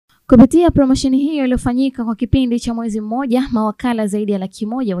Kupitia promotion hiyo iliyofanyika kwa kipindi cha mwezi mmoja, mawakala zaidi ya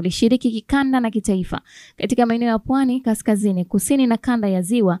 100,000 walishiriki kikanda na kitaifa katika maeneo ya Pwani, Kaskazini, Kusini na kanda ya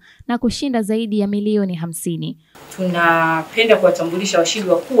Ziwa na kushinda zaidi ya milioni 50. Tunapenda kuwatambulisha washindi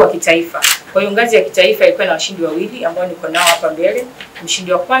wakuu wa kitaifa. Kwa hiyo ngazi ya kitaifa ilikuwa na washindi wawili ambao niko nao hapa mbele.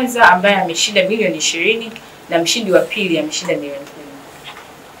 Mshindi wa kwanza ambaye ameshinda milioni 20 na mshindi wa pili ameshinda milioni 10.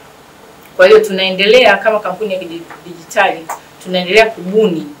 Kwa hiyo tunaendelea kama kampuni ya kidijitali, tunaendelea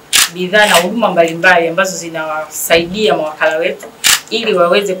kubuni bidhaa na huduma mbalimbali ambazo zinawasaidia mawakala wetu ili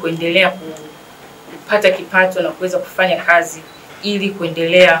waweze kuendelea kupata kipato na kuweza kufanya kazi ili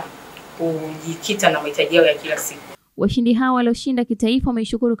kuendelea kujikita na mahitaji yao ya kila siku. Washindi hao walioshinda kitaifa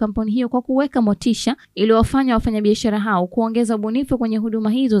wameishukuru kampuni hiyo kwa kuweka motisha ili wafanye wafanyabiashara hao kuongeza ubunifu kwenye huduma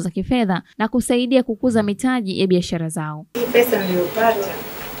hizo za kifedha na kusaidia kukuza mitaji ya biashara zao. Hii pesa niliyopata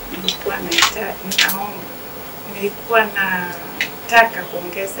nilikuwa nataka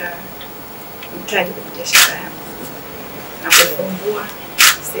kuongeza mtaji kwenye biashara yangu na kufungua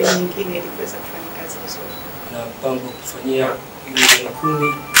sehemu nyingine ili kuweza kufanya kazi vizuri. Na mpango kufanyia milioni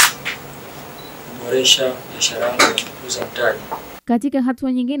 10 kuboresha biashara yangu na kukuza mtaji. Katika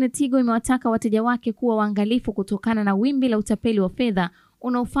hatua nyingine, Tigo imewataka wateja wake kuwa waangalifu kutokana na wimbi la utapeli wa fedha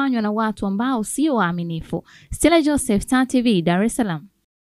unaofanywa na watu ambao sio waaminifu. Stella Joseph, TUNAKUFIKIA, Dar es Salaam.